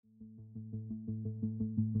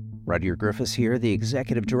Rudyard Griffiths here, the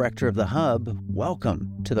Executive Director of the Hub.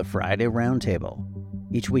 Welcome to the Friday Roundtable.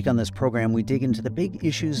 Each week on this program, we dig into the big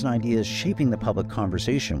issues and ideas shaping the public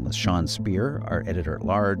conversation with Sean Speer, our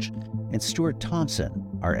editor-at-large, and Stuart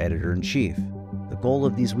Thompson, our editor-in-chief. The goal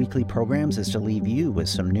of these weekly programs is to leave you with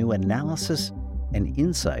some new analysis and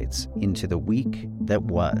insights into the week that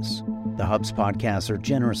was. The Hub's podcasts are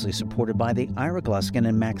generously supported by the Ira Gluskin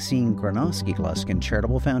and Maxine Granovsky Gluskin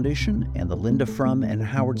Charitable Foundation and the Linda Frum and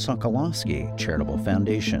Howard Sokolowski Charitable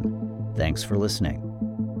Foundation. Thanks for listening.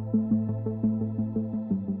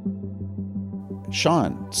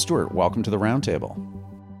 Sean, Stuart, welcome to the Roundtable.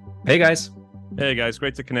 Hey, guys. Hey, guys.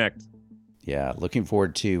 Great to connect. Yeah, looking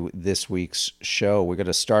forward to this week's show. We're going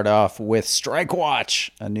to start off with Strike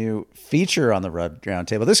Watch, a new feature on the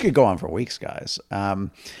Roundtable. This could go on for weeks, guys.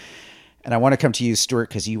 And I want to come to you, Stuart,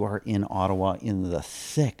 because you are in Ottawa in the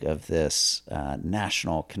thick of this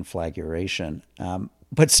national conflagration.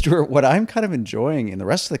 But Stuart, what I'm kind of enjoying in the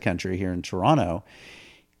rest of the country here in Toronto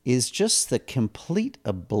is just the complete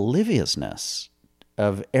obliviousness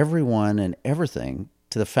of everyone and everything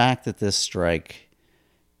to the fact that this strike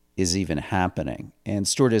is even happening. And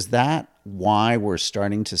Stuart, is that why we're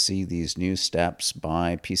starting to see these new steps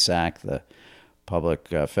by PSAC, the Public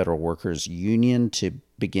Federal Workers Union, to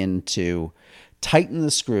begin to tighten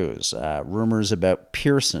the screws? Rumors about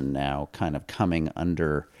Pearson now kind of coming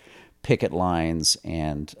under picket lines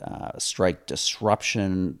and strike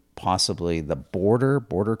disruption, possibly the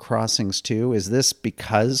border crossings too. Is this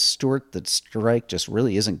because, Stuart, that strike just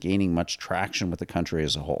really isn't gaining much traction with the country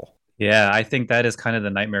as a whole? Yeah, I think that is kind of the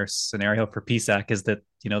nightmare scenario for PSAC, is that,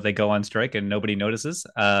 they go on strike and nobody notices.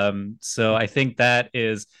 So I think that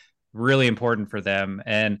is really important for them.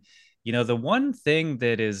 And, the one thing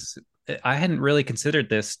that is, I hadn't really considered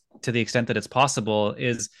this to the extent that it's possible,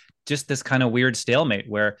 is just this kind of weird stalemate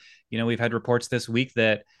where, we've had reports this week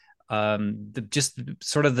that just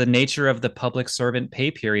sort of the nature of the public servant pay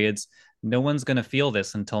periods, no one's going to feel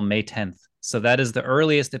this until May 10th. So that is the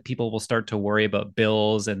earliest that people will start to worry about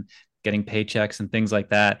bills and getting paychecks and things like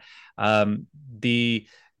that.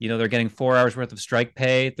 They're getting 4 hours worth of strike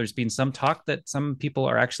pay. There's been some talk that some people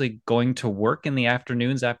are actually going to work in the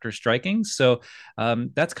afternoons after striking. So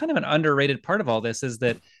that's kind of an underrated part of all this, is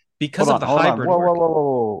that because of the hybrid work.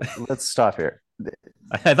 Whoa. Let's stop here.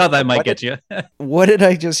 I thought that might get you. What did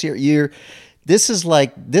I just hear? This is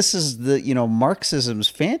the, Marxism's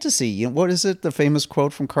fantasy. What is it? The famous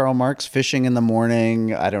quote from Karl Marx: fishing in the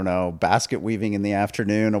morning, I don't know, basket weaving in the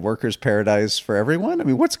afternoon, a worker's paradise for everyone. I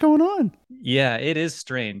mean, what's going on? Yeah, it is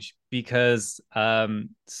strange because a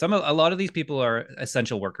lot of these people are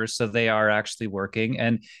essential workers, so they are actually working,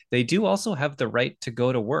 and they do also have the right to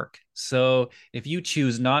go to work. So if you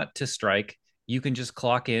choose not to strike, you can just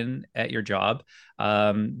clock in at your job.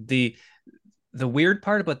 The weird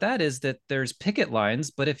part about that is that there's picket lines,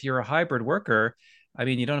 but if you're a hybrid worker, I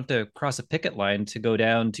mean, you don't have to cross a picket line to go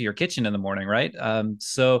down to your kitchen in the morning, right?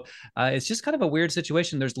 So it's just kind of a weird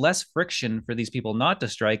situation. There's less friction for these people not to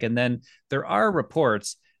strike. And then there are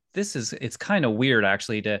reports. It's kind of weird,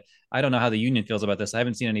 actually, I don't know how the union feels about this. I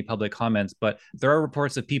haven't seen any public comments, but there are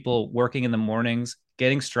reports of people working in the mornings,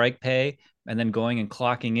 getting strike pay, and then going and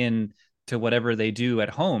clocking in to whatever they do at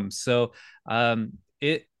home. So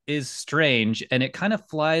it is strange, and it kind of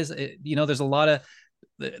flies. There's a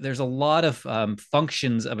lot of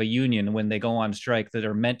functions of a union when they go on strike that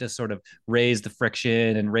are meant to sort of raise the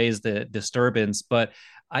friction and raise the disturbance, but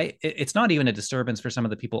it's not even a disturbance for some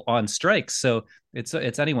of the people on strike. So it's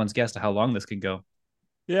anyone's guess to how long this could go.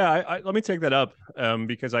 Yeah, let me take that up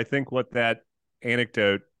because I think what that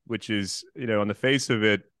anecdote, which is, on the face of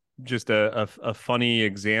it, just a funny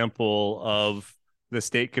example of the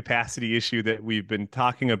state capacity issue that we've been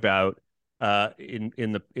talking about in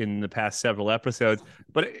the past several episodes,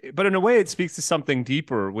 but in a way it speaks to something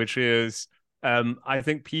deeper, which is I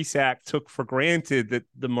think PSAC took for granted that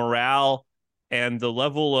the morale and the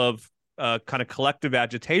level of kind of collective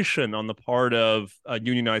agitation on the part of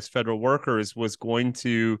unionized federal workers was going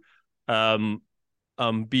to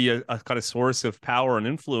be a kind of source of power and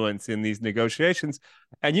influence in these negotiations.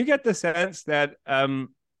 And you get the sense that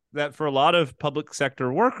that for a lot of public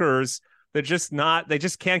sector workers, they just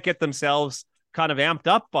can't get themselves kind of amped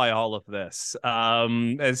up by all of this.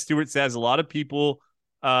 As Stuart says, a lot of people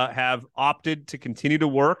have opted to continue to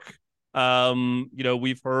work.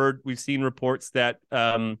 We've seen reports that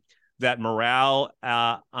that morale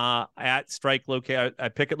at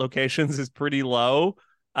picket locations is pretty low.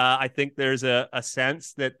 I think there's a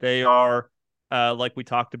sense that they are, like we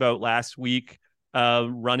talked about last week,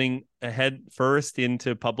 running ahead first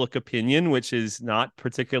into public opinion, which is not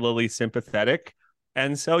particularly sympathetic.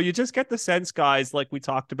 And so you just get the sense, guys, like we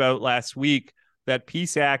talked about last week, that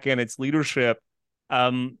PSAC and its leadership,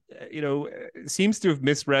 um, seems to have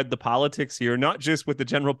misread the politics here, not just with the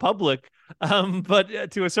general public,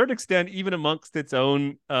 but to a certain extent, even amongst its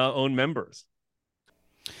own members.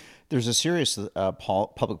 There's a serious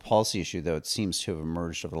public policy issue, though, it seems to have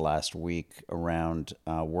emerged over the last week around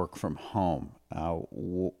work from home.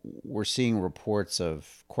 We're seeing reports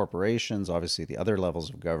of corporations, obviously the other levels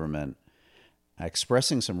of government,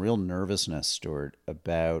 expressing some real nervousness, Stuart,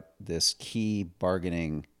 about this key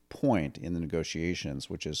bargaining point in the negotiations,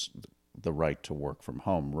 which is the right to work from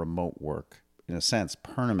home, remote work, in a sense,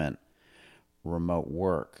 permanent remote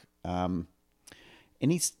work.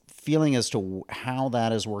 Any feeling as to how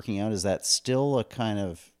that is working out? Is that still a kind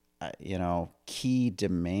of, key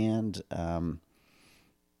demand?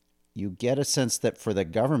 You get a sense that for the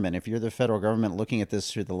government, if you're the federal government looking at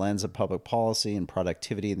this through the lens of public policy and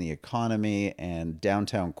productivity in the economy and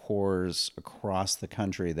downtown cores across the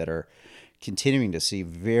country that are continuing to see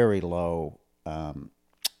very low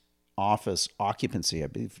office occupancy, I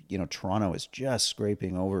believe, Toronto is just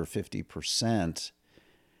scraping over 50%.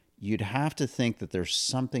 You'd have to think that there's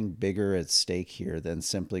something bigger at stake here than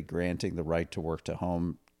simply granting the right to work to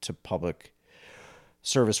home to public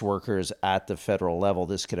service workers at the federal level.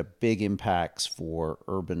 This could have big impacts for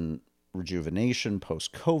urban rejuvenation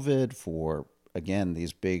post-COVID, for, again,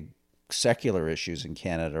 these big secular issues in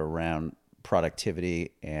Canada around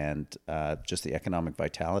productivity and just the economic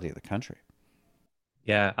vitality of the country.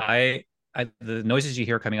 Yeah, the noises you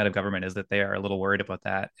hear coming out of government is that they are a little worried about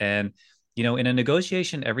that. And in a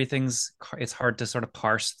negotiation, it's hard to sort of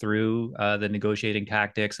parse through the negotiating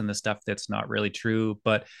tactics and the stuff that's not really true.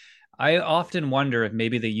 But I often wonder if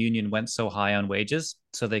maybe the union went so high on wages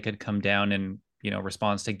so they could come down in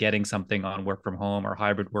response to getting something on work from home or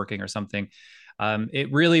hybrid working or something.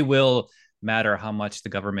 It really will matter how much the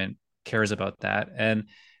government cares about that. And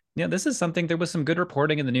this is something. There was some good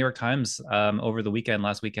reporting in the New York Times over the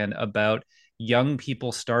last weekend, about young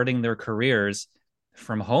people starting their careers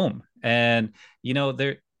from home. And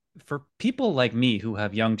there, for people like me who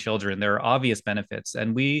have young children, there are obvious benefits.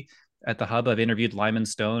 And we at the Hub have interviewed Lyman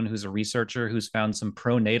Stone, who's a researcher who's found some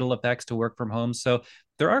pronatal effects to work from home. So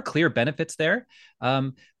there are clear benefits there.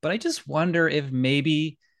 But I just wonder if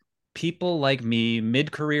maybe people like me,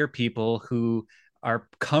 mid-career people who are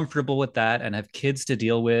comfortable with that and have kids to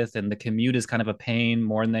deal with, and the commute is kind of a pain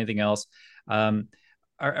more than anything else.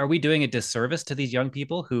 Are we doing a disservice to these young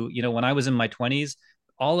people who, when I was in my 20s,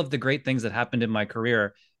 all of the great things that happened in my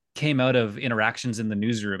career came out of interactions in the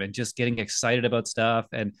newsroom and just getting excited about stuff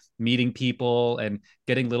and meeting people and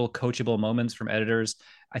getting little coachable moments from editors.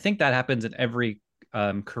 I think that happens in every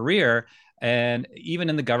career. And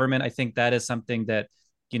even in the government, I think that is something that,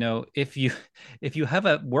 if you have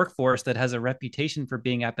a workforce that has a reputation for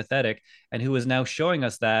being apathetic and who is now showing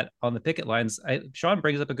us that on the picket lines, Sean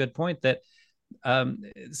brings up a good point that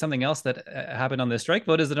something else that happened on the strike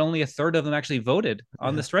vote is that only a third of them actually voted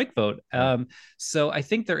on the strike vote. So I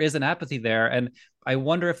think there is an apathy there. And I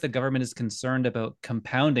wonder if the government is concerned about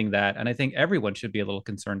compounding that. And I think everyone should be a little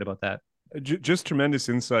concerned about that. Just tremendous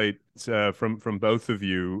insight from both of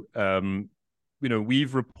you.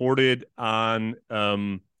 We've reported on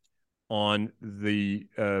the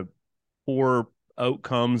poor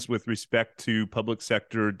outcomes with respect to public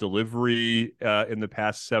sector delivery in the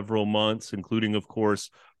past several months, including, of course,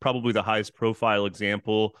 probably the highest profile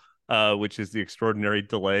example, which is the extraordinary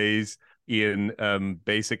delays in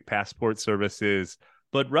basic passport services.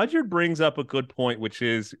 But Rudyard brings up a good point, which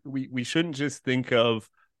is we shouldn't just think of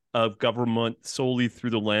government solely through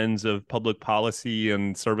the lens of public policy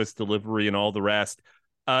and service delivery and all the rest.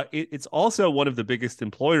 It's also one of the biggest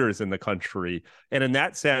employers in the country, and in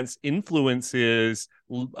that sense influences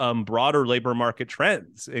broader labor market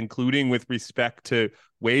trends, including with respect to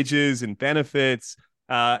wages and benefits,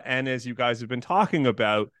 and as you guys have been talking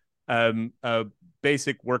about,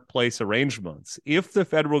 basic workplace arrangements. If the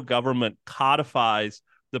federal government codifies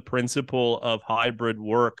the principle of hybrid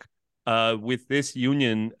work with this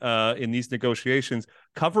union in these negotiations,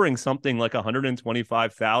 covering something like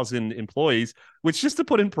 125,000 employees, which, just to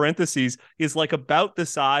put in parentheses, is like about the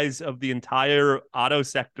size of the entire auto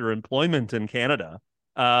sector employment in Canada.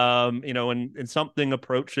 And something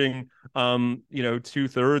approaching,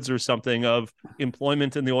 2/3 or something of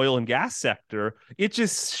employment in the oil and gas sector. It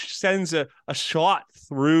just sends a shot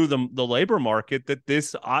through the labor market that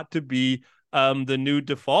this ought to be the new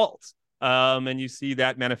default. And you see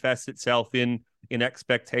that manifest itself in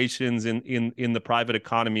expectations in the private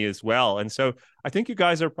economy as well. And so I think you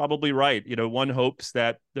guys are probably right. One hopes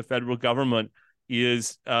that the federal government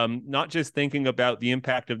is not just thinking about the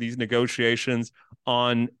impact of these negotiations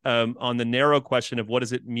on the narrow question of what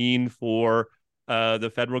does it mean for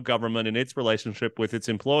the federal government and its relationship with its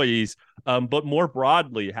employees, but more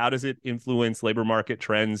broadly, how does it influence labor market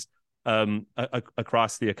trends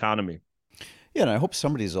across the economy? Yeah, and I hope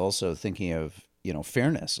somebody's also thinking of,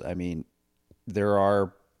 fairness. I mean, there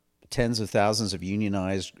are tens of thousands of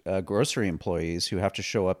unionized grocery employees who have to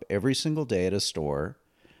show up every single day at a store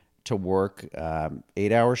to work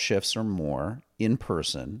 8-hour shifts or more in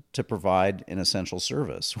person to provide an essential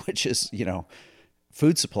service, which is,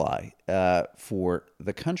 food supply for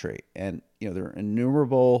the country. And, there are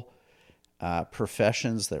innumerable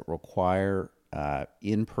professions that require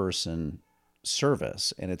in-person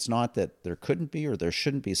service. And it's not that there couldn't be or there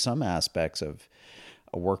shouldn't be some aspects of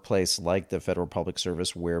a workplace like the Federal Public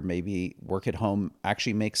Service where maybe work at home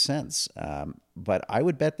actually makes sense. But I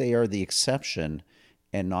would bet they are the exception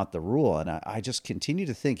and not the rule. And I just continue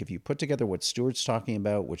to think if you put together what Stuart's talking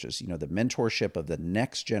about, which is, the mentorship of the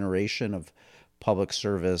next generation of public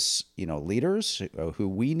service, leaders who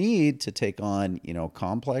we need to take on,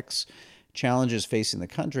 complex challenges facing the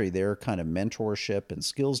country, their kind of mentorship and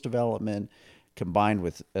skills development combined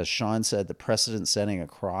with, as Sean said, the precedent setting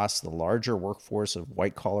across the larger workforce of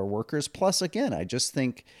white collar workers. Plus, again, I just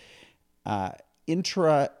think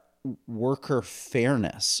intra worker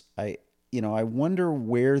fairness. I wonder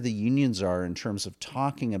where the unions are in terms of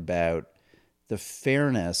talking about the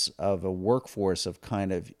fairness of a workforce of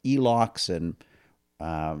kind of ELOCs and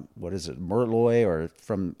what is it, Murloy, or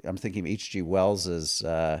I'm thinking of H.G. Wells's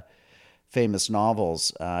famous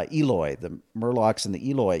novels, Eloy, the Murlocs and the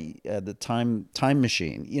Eloy, the time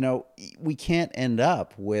machine. We can't end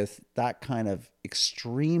up with that kind of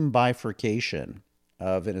extreme bifurcation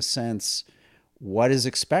of, in a sense, what is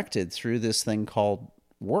expected through this thing called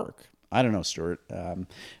work. I don't know, Stuart.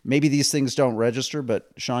 Maybe these things don't register, but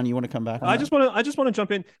Sean, you want to come back on I that? just want to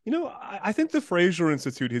jump in. I think the Fraser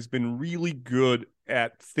Institute has been really good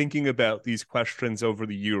at thinking about these questions over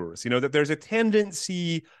the years. That there's a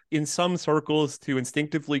tendency in some circles to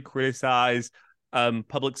instinctively criticize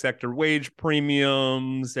public sector wage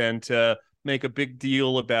premiums and to make a big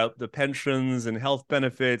deal about the pensions and health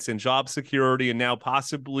benefits and job security, and now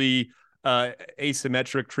possibly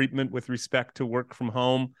asymmetric treatment with respect to work from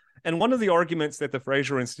home. And one of the arguments that the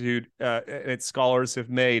Fraser Institute and its scholars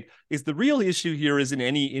have made is the real issue here isn't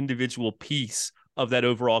any individual piece of that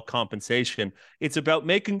overall compensation. It's about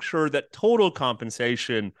making sure that total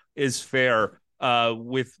compensation is fair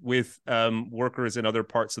with workers in other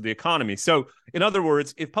parts of the economy. So, in other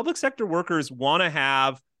words, if public sector workers want to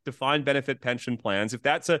have defined benefit pension plans, if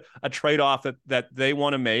that's a trade-off that they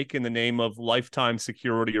want to make in the name of lifetime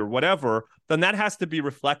security or whatever, then that has to be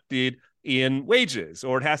reflected in wages,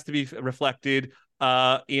 or it has to be reflected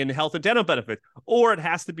in health and dental benefits, or it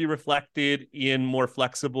has to be reflected in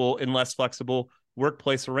less flexible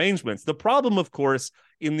workplace arrangements. The problem, of course,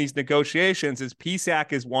 in these negotiations is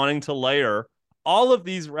PSAC is wanting to layer all of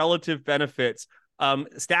these relative benefits,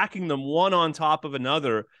 stacking them one on top of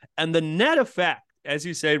another. And the net effect, as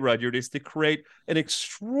you say, Rudyard, is to create an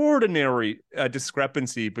extraordinary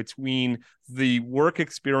discrepancy between the work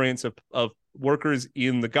experience of workers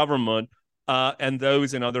in the government and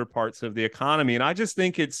those in other parts of the economy. And I just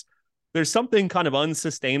think there's something kind of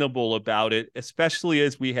unsustainable about it, especially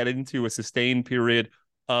as we head into a sustained period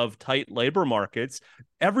of tight labor markets.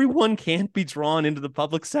 Everyone can't be drawn into the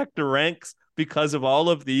public sector ranks because of all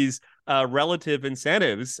of these relative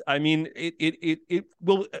incentives. I mean, it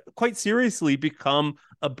will quite seriously become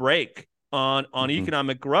a brake on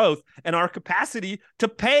economic growth and our capacity to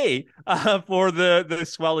pay for the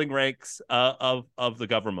swelling ranks of the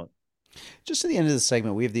government. Just at the end of the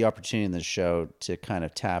segment, we have the opportunity in this show to kind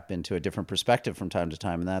of tap into a different perspective from time to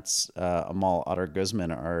time, and that's Amal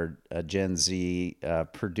Atar-Guzman, our Gen Z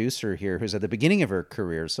producer here, who's at the beginning of her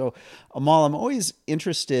career. So, Amal, I'm always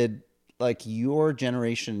interested, like, your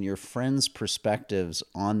generation, your friends' perspectives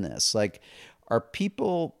on this. Like, are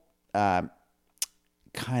people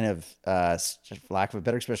kind of, for lack of a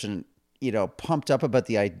better expression, pumped up about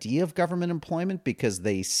the idea of government employment because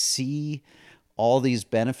they see all these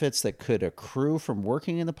benefits that could accrue from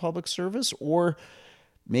working in the public service? Or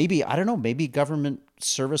maybe, I don't know, maybe government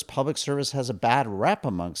service, public service has a bad rep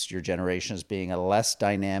amongst your generation as being a less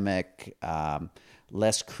dynamic,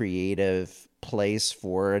 less creative place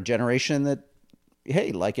for a generation that,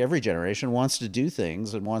 hey, like every generation, wants to do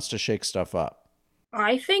things and wants to shake stuff up.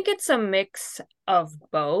 I think it's a mix of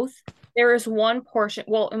both. There is one portion,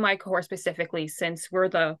 well, in my cohort specifically, since we're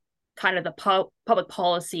the kind of the public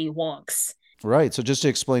policy wonks, Right. So just to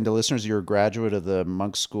explain to listeners, you're a graduate of the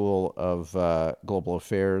Munk School of Global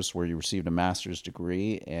Affairs, where you received a master's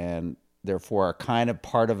degree and therefore are kind of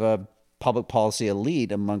part of a public policy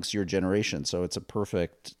elite amongst your generation. So it's a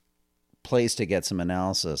perfect place to get some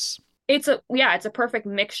analysis. It's a perfect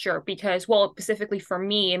mixture because, well, specifically for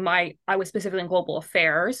me, I was specifically in global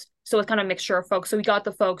affairs, so it's kind of a mixture of folks. So we got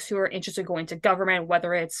the folks who are interested in going to government,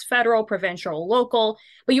 whether it's federal, provincial, local,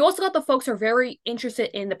 but you also got the folks who are very interested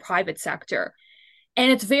in the private sector.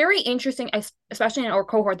 And it's very interesting, especially in our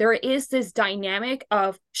cohort, there is this dynamic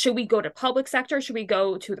of, should we go to public sector? Should we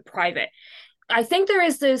go to the private? I think there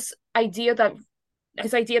is this idea that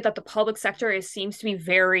the public sector seems to be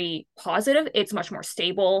very positive. It's much more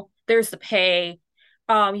stable. There's the pay.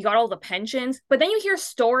 You got all the pensions. But then you hear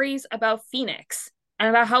stories about Phoenix and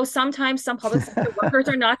about how sometimes some public sector workers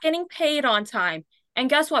are not getting paid on time. And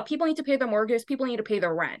guess what? People need to pay their mortgage. People need to pay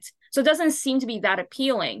their rent. So it doesn't seem to be that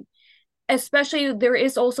appealing. Especially, there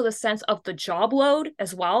is also the sense of the job load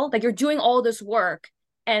as well. Like, you're doing all this work,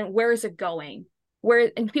 and where is it going?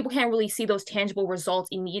 And people can't really see those tangible results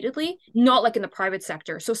immediately, not like in the private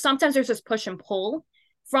sector. So sometimes there's this push and pull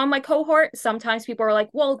from my cohort. Sometimes people are like,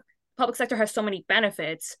 well, public sector has so many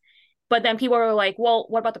benefits. But then people are like, well,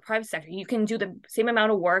 what about the private sector? You can do the same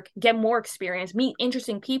amount of work, get more experience, meet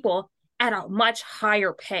interesting people at a much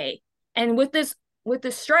higher pay. And with this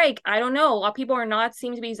strike, I don't know, a lot of people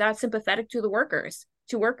seem to be that sympathetic to the workers.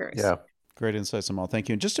 Yeah, great insights, Amal. Thank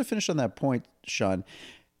you. And just to finish on that point, Sean,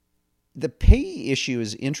 the pay issue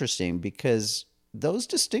is interesting because those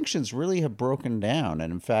distinctions really have broken down.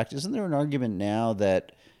 And in fact, isn't there an argument now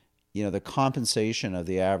that, the compensation of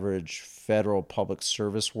the average federal public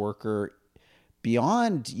service worker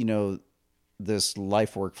beyond, this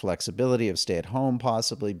life work flexibility of stay at home,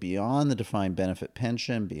 possibly beyond the defined benefit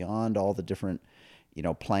pension, beyond all the different,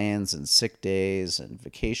 plans and sick days and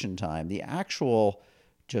vacation time, the actual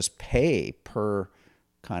just pay per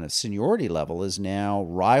kind of seniority level is now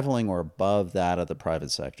rivaling or above that of the private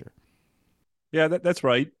sector. Yeah, that's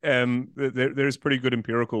right. There's pretty good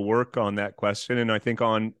empirical work on that question, and I think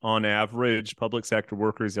on average, public sector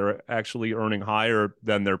workers are actually earning higher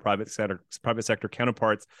than their private sector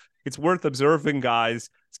counterparts. It's worth observing, guys,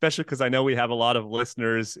 especially because I know we have a lot of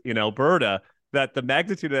listeners in Alberta, that the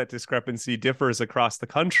magnitude of that discrepancy differs across the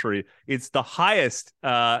country. It's the highest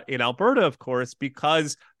in Alberta, of course,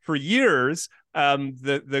 because for years,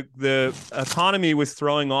 the economy was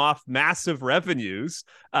throwing off massive revenues,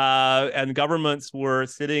 and governments were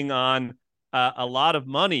sitting on a lot of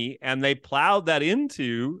money, and they plowed that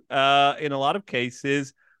into, in a lot of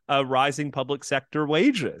cases, rising public sector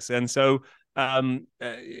wages. And so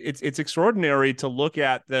it's extraordinary to look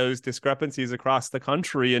at those discrepancies across the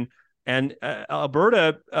country. And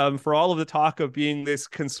Alberta, for all of the talk of being this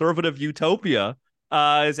conservative utopia,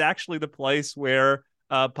 is actually the place where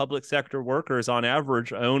public sector workers on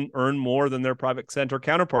average earn more than their private sector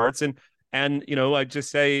counterparts. And I just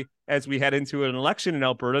say, as we head into an election in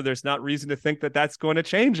Alberta, there's not reason to think that that's going to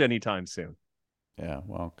change anytime soon. Yeah,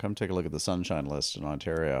 well, come take a look at the Sunshine List in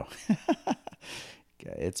Ontario.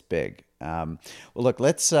 It's big. Well, look,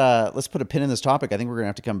 let's put a pin in this topic. I think we're going to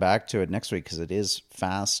have to come back to it next week because it is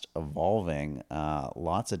fast evolving.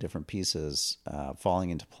 Lots of different pieces falling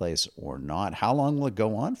into place or not. How long will it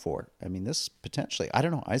go on for? I mean, this potentially, I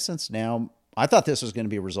don't know. I sense now, I thought this was going to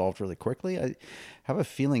be resolved really quickly. I have a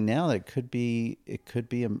feeling now that it could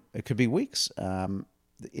be weeks.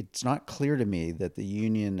 It's not clear to me that the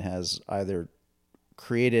union has either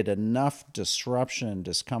created enough disruption,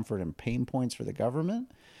 discomfort, and pain points for the government.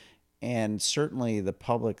 And certainly the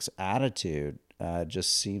public's attitude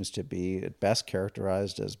just seems to be at best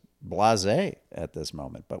characterized as blasé at this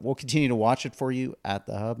moment. But we'll continue to watch it for you at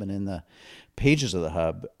the Hub and in the pages of the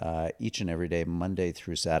Hub each and every day, Monday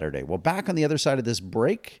through Saturday. Well, back on the other side of this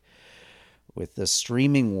break with the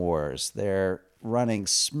streaming wars, they're running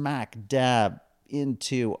smack dab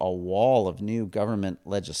into a wall of new government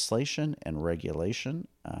legislation and regulation.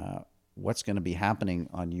 What's going to be happening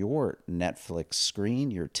on your Netflix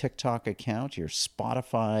screen, your TikTok account, your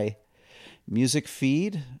Spotify music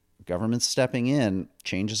feed? Government stepping in,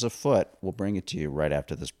 changes afoot. We'll bring it to you right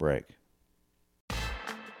after this break.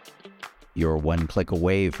 You're one click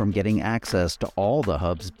away from getting access to all the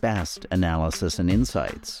Hub's best analysis and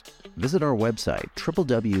insights. Visit our website,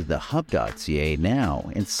 www.thehub.ca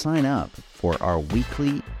now, and sign up for our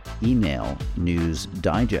weekly email news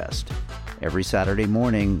digest. Every Saturday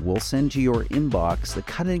morning, we'll send to your inbox the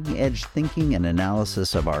cutting-edge thinking and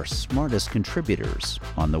analysis of our smartest contributors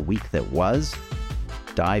on the week that was.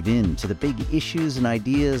 Dive into the big issues and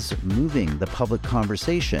ideas moving the public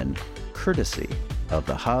conversation, courtesy of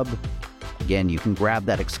the Hub Again, you can grab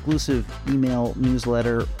that exclusive email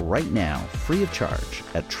newsletter right now, free of charge,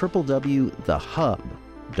 at www.thehub.ca.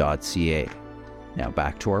 Now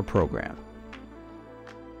back to our program.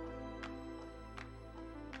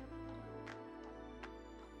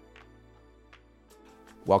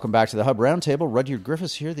 Welcome back to the Hub Roundtable. Rudyard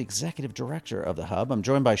Griffiths here, the Executive Director of the Hub. I'm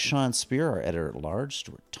joined by Sean Spear, our Editor-at-Large,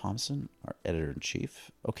 Stuart Thompson, our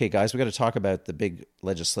Editor-in-Chief. Okay, guys, we got to talk about the big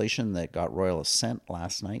legislation that got royal assent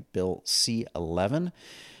last night, Bill C-11,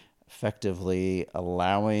 effectively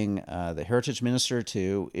allowing the Heritage Minister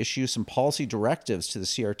to issue some policy directives to the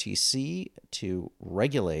CRTC to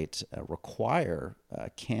regulate, require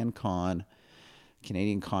CanCon,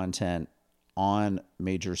 Canadian content, on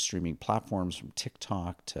major streaming platforms from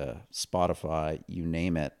TikTok to Spotify, you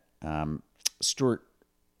name it. Stuart,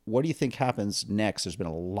 what do you think happens next? There's been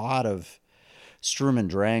a lot of sturm and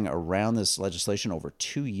drang around this legislation over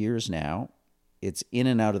 2 years now. It's in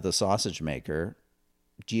and out of the sausage maker.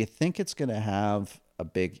 Do you think it's going to have a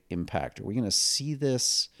big impact? Are we going to see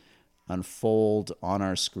this unfold on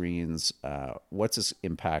our screens? What's its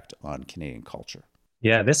impact on Canadian culture?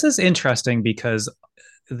 Yeah, this is interesting because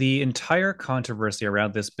the entire controversy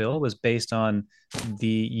around this bill was based on the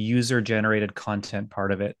user-generated content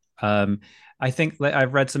part of it. I think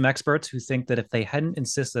I've read some experts who think that if they hadn't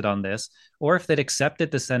insisted on this, or if they'd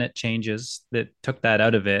accepted the Senate changes that took that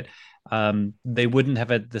out of it, they wouldn't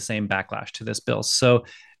have had the same backlash to this bill. So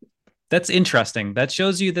that's interesting. That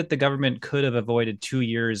shows you that the government could have avoided 2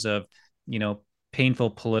 years of,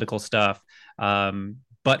 painful political stuff,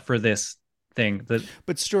 but for this thing.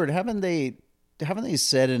 But Stuart, haven't they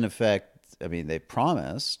said, in effect, I mean, they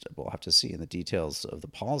promised, we'll have to see in the details of the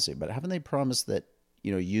policy, but haven't they promised that,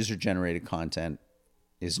 user-generated content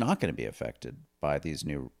is not going to be affected by these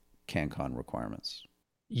new CanCon requirements?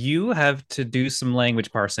 You have to do some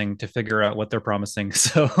language parsing to figure out what they're promising.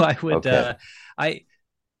 So I would, the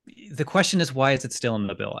question is, why is it still in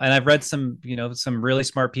the bill? And I've read some really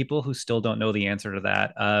smart people who still don't know the answer to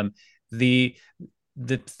that.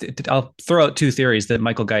 I'll throw out two theories that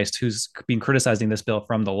Michael Geist, who's been criticizing this bill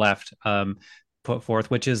from the left, put forth,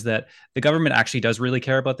 which is that the government actually does really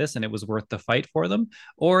care about this and it was worth the fight for them,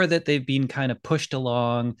 or that they've been kind of pushed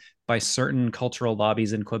along by certain cultural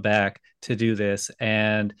lobbies in Quebec to do this,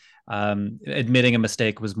 and admitting a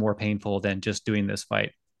mistake was more painful than just doing this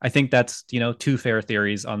fight. I think that's, two fair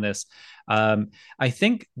theories on this. I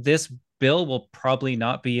think this bill will probably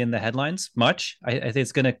not be in the headlines much. I think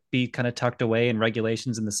it's going to be kind of tucked away in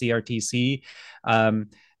regulations in the CRTC.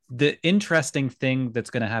 The interesting thing that's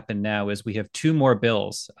going to happen now is we have two more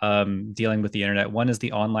bills dealing with the internet. One is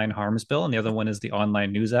the Online Harms Bill, and the other one is the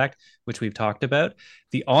Online News Act, which we've talked about.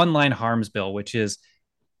 The Online Harms Bill, which is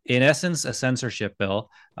in essence a censorship bill,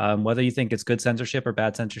 whether you think it's good censorship or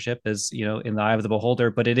bad censorship is, in the eye of the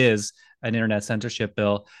beholder, but it is an internet censorship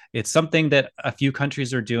bill. It's something that a few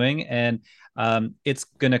countries are doing, and it's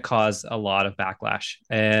going to cause a lot of backlash.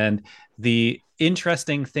 And the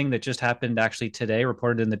interesting thing that just happened actually today,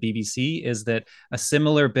 reported in the BBC, is that a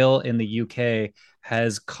similar bill in the UK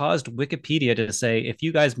has caused Wikipedia to say, if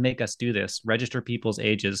you guys make us do this, register people's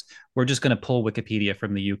ages, we're just going to pull Wikipedia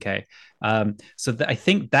from the UK. I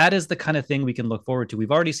think that is the kind of thing we can look forward to.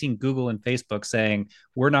 We've already seen Google and Facebook saying,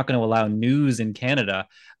 we're not going to allow news in Canada.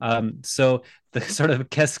 So the sort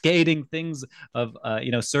of cascading things of,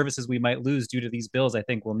 services we might lose due to these bills, I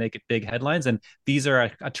think will make it big headlines. And these are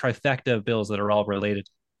a trifecta of bills that are all related.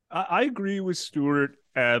 I agree with Stuart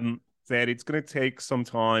that it's going to take some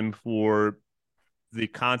time for the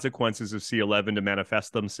consequences of C-11 to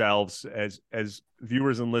manifest themselves. As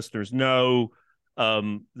viewers and listeners know,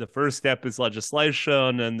 the first step is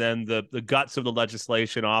legislation, and then the guts of the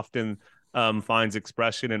legislation often finds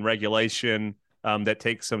expression in regulation that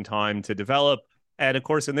takes some time to develop. And of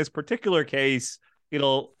course, in this particular case,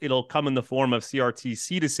 it'll come in the form of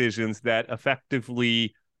CRTC decisions that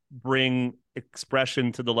effectively bring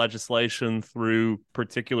expression to the legislation through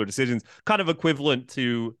particular decisions, kind of equivalent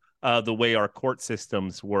to the way our court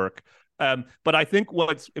systems work. But I think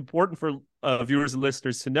what's important for viewers and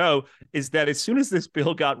listeners to know is that as soon as this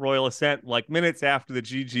bill got royal assent, like minutes after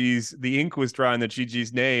the ink was dry on the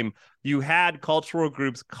GG's name, you had cultural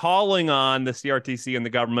groups calling on the CRTC and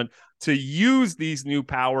the government to use these new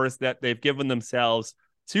powers that they've given themselves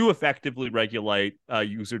to effectively regulate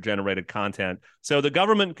user-generated content. So the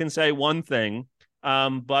government can say one thing,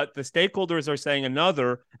 but the stakeholders are saying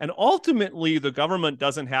another, and ultimately the government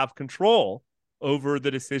doesn't have control over the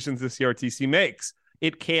decisions the CRTC makes.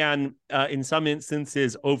 It can, in some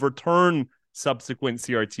instances, overturn subsequent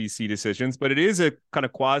CRTC decisions, but it is a kind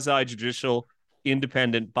of quasi-judicial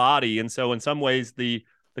independent body. And so in some ways, the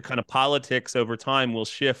kind of politics over time will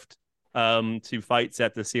shift to fights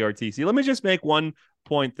at the CRTC. Let me just make one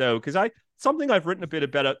point, though, because something I've written a bit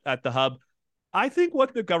about at the Hub. I think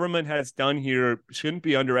what the government has done here shouldn't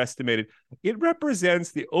be underestimated. It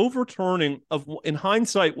represents the overturning of, in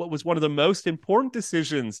hindsight, what was one of the most important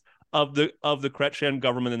decisions of the Chrétien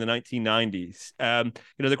government in the 1990s.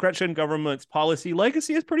 The Chrétien government's policy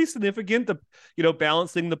legacy is pretty significant.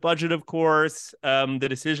 Balancing the budget, of course, the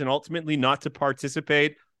decision ultimately not to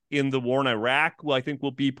participate in the war in Iraq, well, I think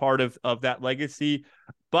will be part of that legacy.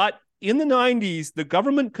 But in the 90s, the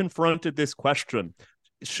government confronted this question.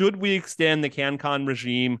 Should we extend the CanCon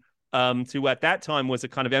regime to, at that time, was a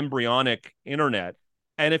kind of embryonic internet?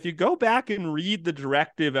 And if you go back and read the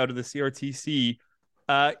directive out of the CRTC,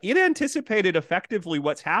 it anticipated effectively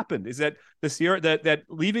what's happened, is that that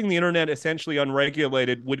leaving the internet essentially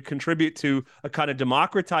unregulated would contribute to a kind of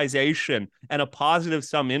democratization and a positive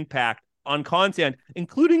sum impact on content,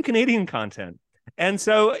 including Canadian content. And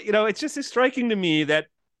so, it's just striking to me that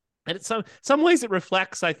in some ways it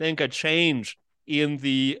reflects, I think, a change in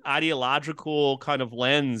the ideological kind of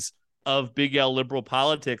lens of big L liberal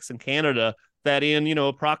politics in Canada, that in,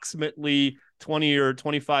 approximately 20 or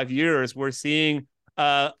 25 years, we're seeing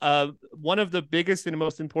one of the biggest and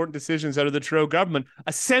most important decisions out of the Trudeau government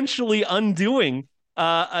essentially undoing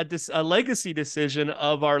a legacy decision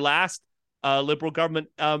of our last liberal government,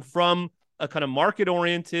 from a kind of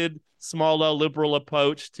market-oriented, small L liberal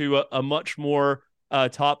approach to a much more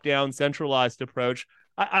top-down, centralized approach.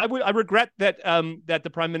 I regret that that the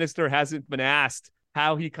Prime Minister hasn't been asked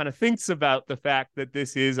how he kind of thinks about the fact that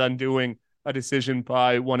this is undoing a decision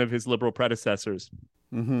by one of his liberal predecessors.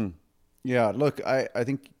 Mm-hmm. Yeah, look, I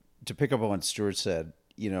think to pick up on what Stuart said,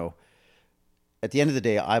 at the end of the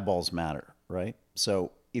day, eyeballs matter, right?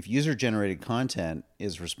 So if user-generated content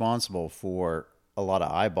is responsible for a lot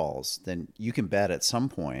of eyeballs, then you can bet at some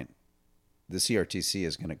point the CRTC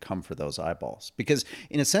is going to come for those eyeballs, because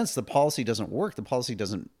in a sense, the policy doesn't work. The policy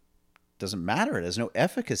doesn't matter. It has no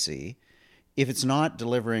efficacy if it's not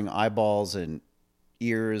delivering eyeballs and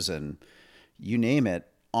ears and you name it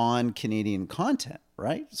on Canadian content,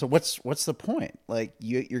 right? So what's the point? Like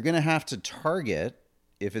you're going to have to target,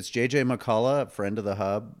 if it's JJ McCullough, a friend of the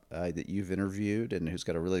Hub that you've interviewed and who's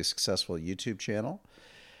got a really successful YouTube channel,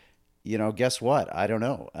 guess what? I don't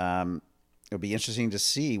know. It'll be interesting to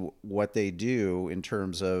see what they do in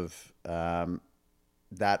terms of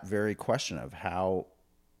that very question of how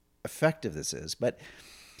effective this is. But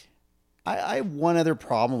I have one other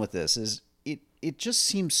problem with this is it just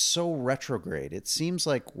seems so retrograde. It seems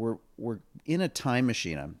like we're in a time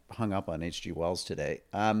machine. I'm hung up on H.G. Wells today.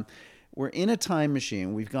 We're in a time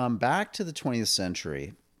machine. We've gone back to the 20th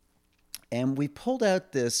century, and we pulled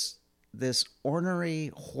out this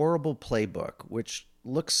ornery, horrible playbook, which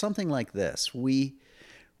looks something like this. We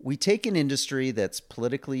take an industry that's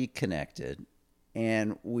politically connected,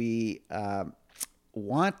 and we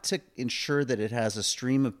want to ensure that it has a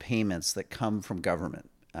stream of payments that come from government,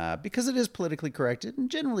 because it is politically corrected, and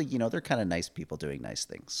generally, they're kind of nice people doing nice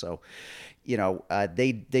things. So,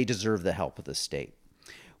 they deserve the help of the state.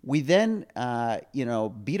 We then,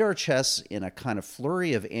 beat our chests in a kind of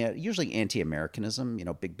flurry of usually anti-Americanism,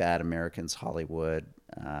 big bad Americans, Hollywood,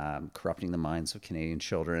 corrupting the minds of Canadian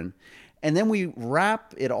children. And then we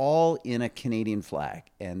wrap it all in a Canadian flag.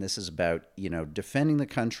 And this is about, defending the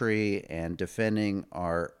country and defending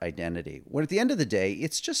our identity. When at the end of the day,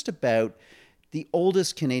 it's just about the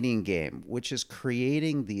oldest Canadian game, which is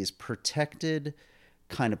creating these protected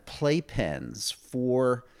kind of playpens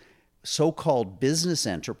for so-called business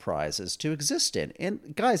enterprises to exist in.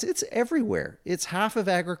 And guys, it's everywhere. It's half of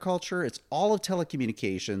agriculture. It's all of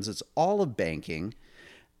telecommunications. It's all of banking.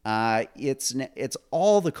 It's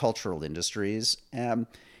all the cultural industries. And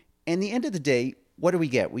the end of the day, what do we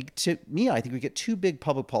get? I think we get two big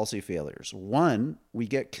public policy failures. One, we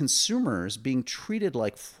get consumers being treated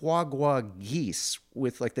like foie gras geese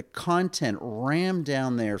with like the content rammed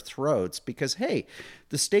down their throats because, hey,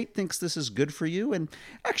 the state thinks this is good for you. And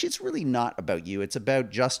actually, it's really not about you. It's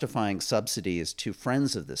about justifying subsidies to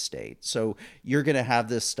friends of the state. So you're going to have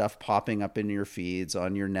this stuff popping up in your feeds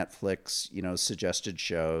on your Netflix, suggested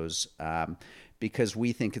shows, because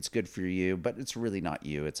we think it's good for you, but it's really not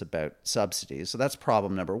you. It's about subsidies. So that's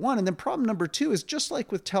problem number one. And then problem number two is just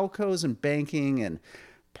like with telcos and banking and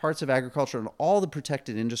parts of agriculture and all the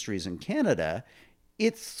protected industries in Canada,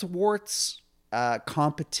 it thwarts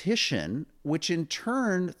competition, which in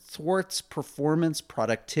turn thwarts performance,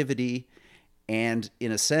 productivity, and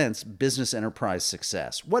in a sense, business enterprise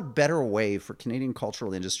success. What better way for Canadian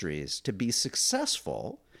cultural industries to be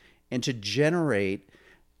successful and to generate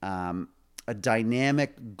a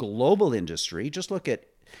dynamic global industry? Just look at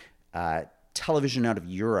television out of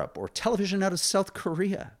Europe or television out of South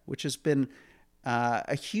Korea, which has been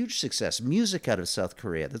a huge success, music out of South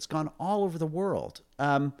Korea that's gone all over the world.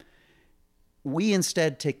 We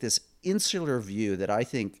instead take this insular view that I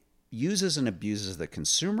think uses and abuses the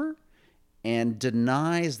consumer and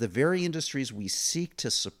denies the very industries we seek to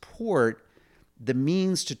support the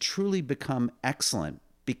means to truly become excellent,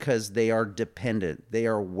 because they are dependent. They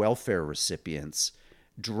are welfare recipients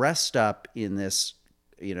dressed up in this,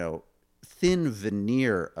 thin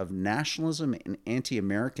veneer of nationalism and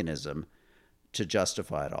anti-Americanism to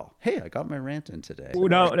justify it all. Hey, I got my rant in today.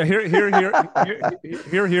 No, here,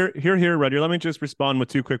 Rudyard. Let me just respond with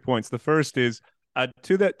 2 quick points. The first is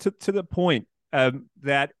to the point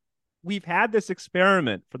that we've had this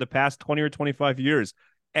experiment for the past 20 or 25 years,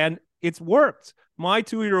 and it's worked. My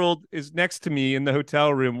 2-year-old is next to me in the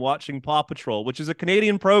hotel room watching Paw Patrol, which is a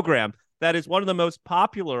Canadian program that is one of the most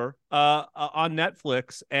popular on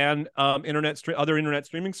Netflix and other internet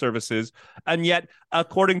streaming services. And yet,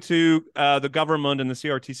 according to the government and the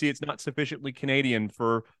CRTC, it's not sufficiently Canadian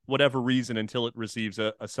for whatever reason until it receives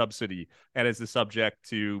a subsidy and is the subject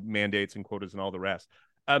to mandates and quotas and all the rest.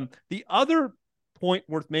 The other point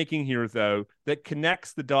worth making here, though, that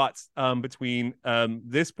connects the dots between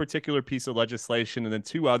this particular piece of legislation and the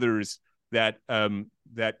 2 others that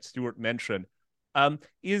Stuart mentioned,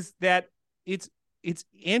 is that it's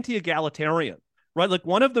anti-egalitarian, right? Like,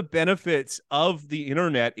 one of the benefits of the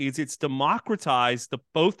internet is it's democratized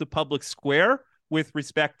both the public square with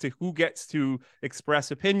respect to who gets to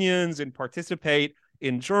express opinions and participate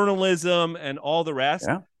in journalism and all the rest,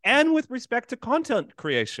 and with respect to content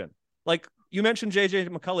creation. Like, you mentioned JJ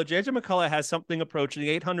McCullough. JJ McCullough has something approaching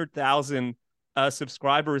 800,000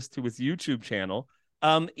 subscribers to his YouTube channel.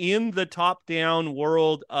 In the top-down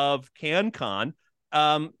world of CanCon,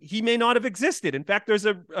 he may not have existed. In fact, there's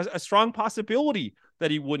a strong possibility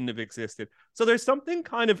that he wouldn't have existed. So there's something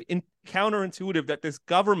kind of counterintuitive that this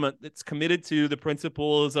government that's committed to the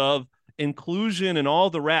principles of inclusion and all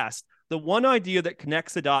the rest, the one idea that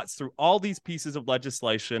connects the dots through all these pieces of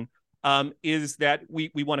legislation is that we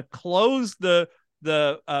want to close the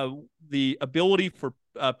ability for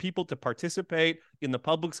people to participate in the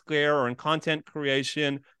public square or in content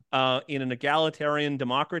creation in an egalitarian,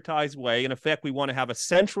 democratized way. In effect, we want to have a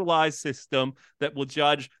centralized system that will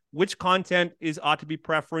judge which content ought to be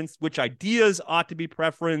preferenced, which ideas ought to be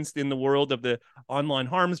preferenced in the world of the online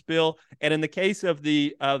harms bill, and in the case of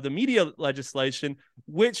the media legislation,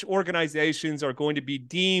 which organizations are going to be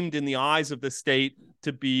deemed in the eyes of the state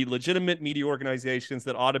to be legitimate media organizations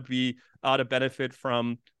that ought to benefit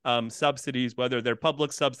from subsidies, whether they're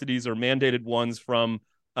public subsidies or mandated ones from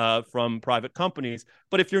private companies.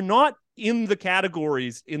 But if you're not in the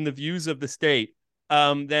categories in the views of the state,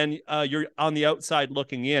 then you're on the outside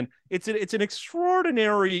looking in. It's an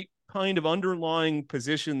extraordinary kind of underlying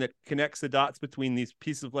position that connects the dots between these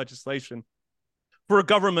pieces of legislation for a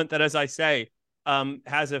government that, as I say,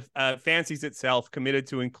 has fancies itself committed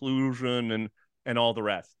to inclusion and all the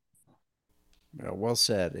rest. Well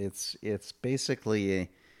said. It's basically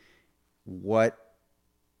what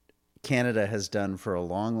Canada has done for a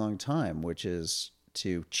long, long time, which is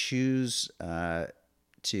to choose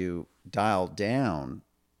to dial down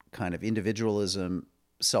kind of individualism,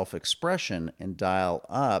 self-expression, and dial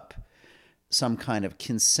up some kind of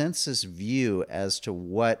consensus view as to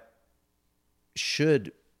what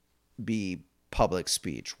should be public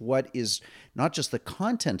speech, what is not just the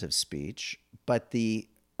content of speech, but the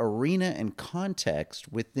arena and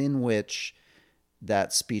context within which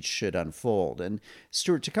that speech should unfold. And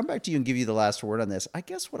Stuart, to come back to you and give you the last word on this, I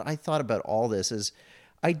guess what I thought about all this is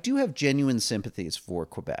I do have genuine sympathies for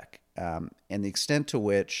Quebec and the extent to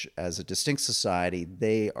which, as a distinct society,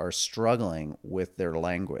 they are struggling with their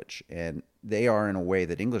language. And they are, in a way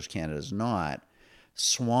that English Canada is not,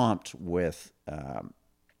 swamped with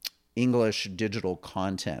English digital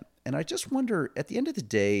content. And I just wonder, at the end of the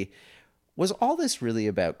day, was all this really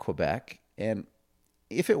about Quebec? And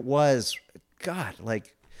if it was, God,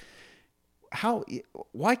 like,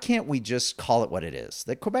 why can't we just call it what it is?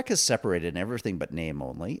 That Quebec is separated in everything but name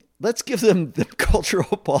only. Let's give them the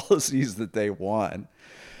cultural policies that they want.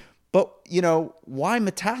 But, why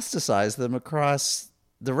metastasize them across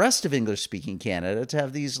the rest of English-speaking Canada to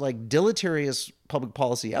have these like deleterious public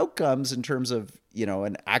policy outcomes in terms of,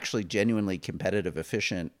 an actually genuinely competitive,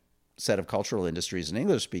 efficient set of cultural industries in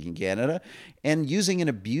English-speaking Canada, and using and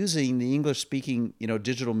abusing the English-speaking,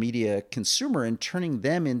 digital media consumer and turning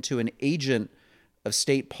them into an agent of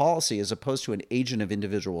state policy as opposed to an agent of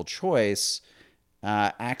individual choice,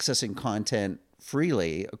 accessing content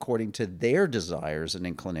freely according to their desires and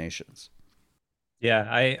inclinations. Yeah,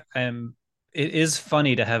 I am it is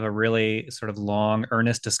funny to have a really sort of long,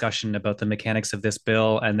 earnest discussion about the mechanics of this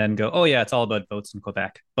bill and then go, oh, yeah, it's all about votes in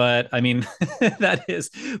Quebec. But I mean,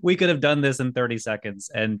 we could have done this in 30 seconds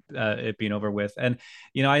and it being over with. And,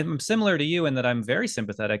 I'm similar to you in that I'm very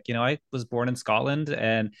sympathetic. I was born in Scotland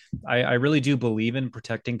and I really do believe in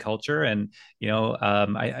protecting culture and,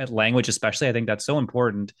 language, especially. I think that's so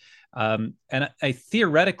important. And I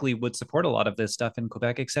theoretically would support a lot of this stuff in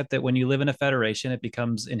Quebec, except that when you live in a federation, it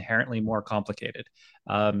becomes inherently more complicated.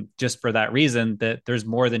 Just for that reason, that there's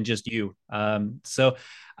more than just you. So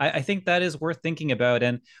I think that is worth thinking about.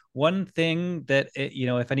 And one thing that,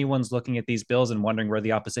 if anyone's looking at these bills and wondering where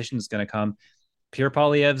the opposition is going to come, Pierre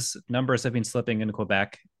Poilievre's numbers have been slipping in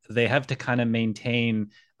Quebec. They have to kind of maintain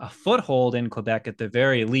a foothold in Quebec at the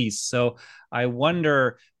very least. So I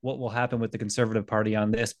wonder what will happen with the Conservative Party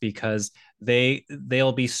on this, because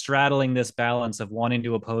they'll be straddling this balance of wanting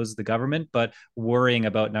to oppose the government but worrying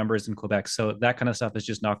about numbers in Quebec. So that kind of stuff is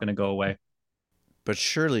just not going to go away. But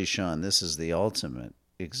surely, Sean, this is the ultimate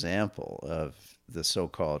example of the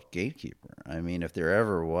so-called gatekeeper. I mean, if there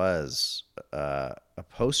ever was a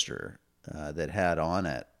poster that had on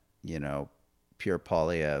it, Pierre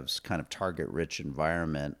Poilievre's kind of target-rich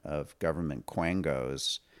environment of government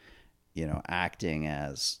quangos, acting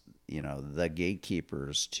as, the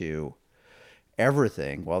gatekeepers to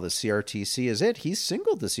everything, while the CRTC is it. He's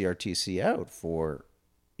singled the CRTC out for,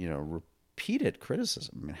 repeated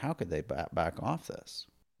criticism. I mean, how could they back off this?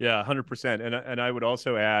 Yeah, 100%. And I would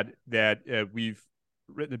also add that we've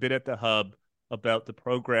written a bit at the Hub about the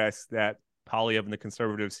progress that Poilievre and the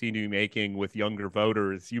Conservatives seem to be making with younger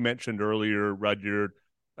voters. You mentioned earlier, Rudyard,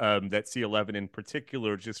 that C11 in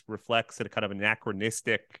particular just reflects a kind of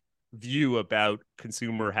anachronistic view about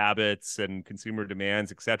consumer habits and consumer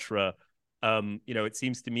demands, etc. It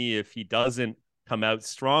seems to me if he doesn't come out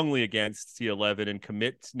strongly against C11 and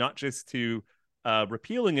commit not just to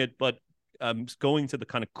repealing it, but going to the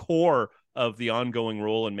kind of core of the ongoing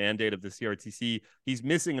role and mandate of the CRTC, he's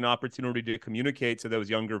missing an opportunity to communicate to those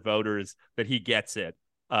younger voters that he gets it,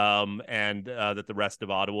 and that the rest of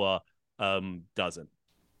Ottawa doesn't.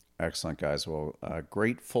 Excellent, guys. Well,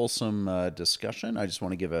 great fulsome discussion. I just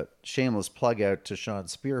want to give a shameless plug out to Sean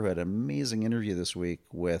Speer, who had an amazing interview this week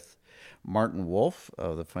with Martin Wolf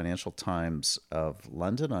of the Financial Times of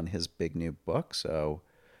London on his big new book. So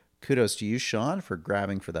kudos to you, Sean, for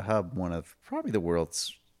grabbing for the Hub one of probably the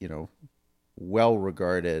world's,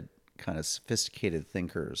 well-regarded kind of sophisticated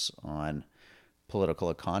thinkers on political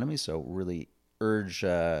economy. So really urge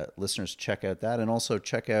listeners to check out that, and also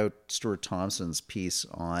check out Stuart Thompson's piece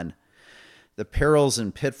on the perils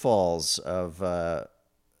and pitfalls of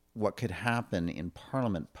what could happen in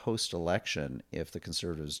Parliament post-election if the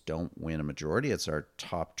Conservatives don't win a majority. It's our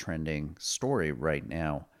top trending story right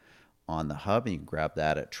now on the Hub, and you can grab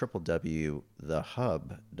that at www.thehub.ca.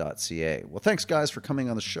 Well, thanks, guys, for coming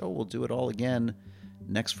on the show. We'll do it all again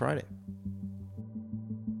next Friday.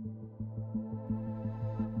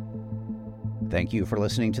 Thank you for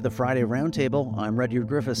listening to the Friday Roundtable. I'm Rudyard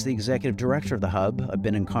Griffiths, the Executive Director of the Hub. I've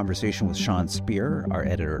been in conversation with Sean Speer, our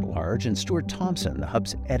Editor-at-Large, and Stuart Thompson, the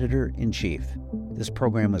Hub's Editor-in-Chief. This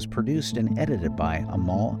program was produced and edited by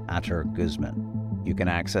Amal Attar Guzman. You can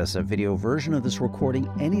access a video version of this recording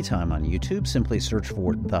anytime on YouTube. Simply search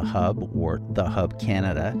for The Hub or The Hub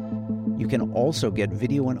Canada. You can also get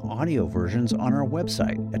video and audio versions on our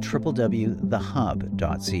website at www.thehub.ca.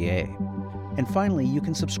 And finally, you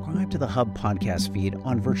can subscribe to the Hub podcast feed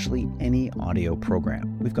on virtually any audio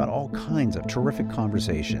program. We've got all kinds of terrific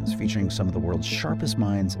conversations featuring some of the world's sharpest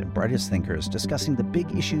minds and brightest thinkers discussing the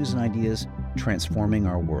big issues and ideas transforming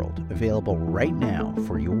our world, available right now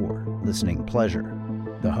for your listening pleasure.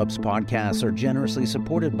 The Hub's podcasts are generously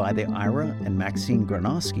supported by the Ira and Maxine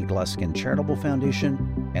Granovsky-Gluskin Charitable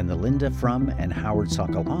Foundation and the Linda Frum and Howard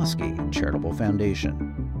Sokolowski Charitable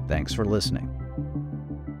Foundation. Thanks for listening.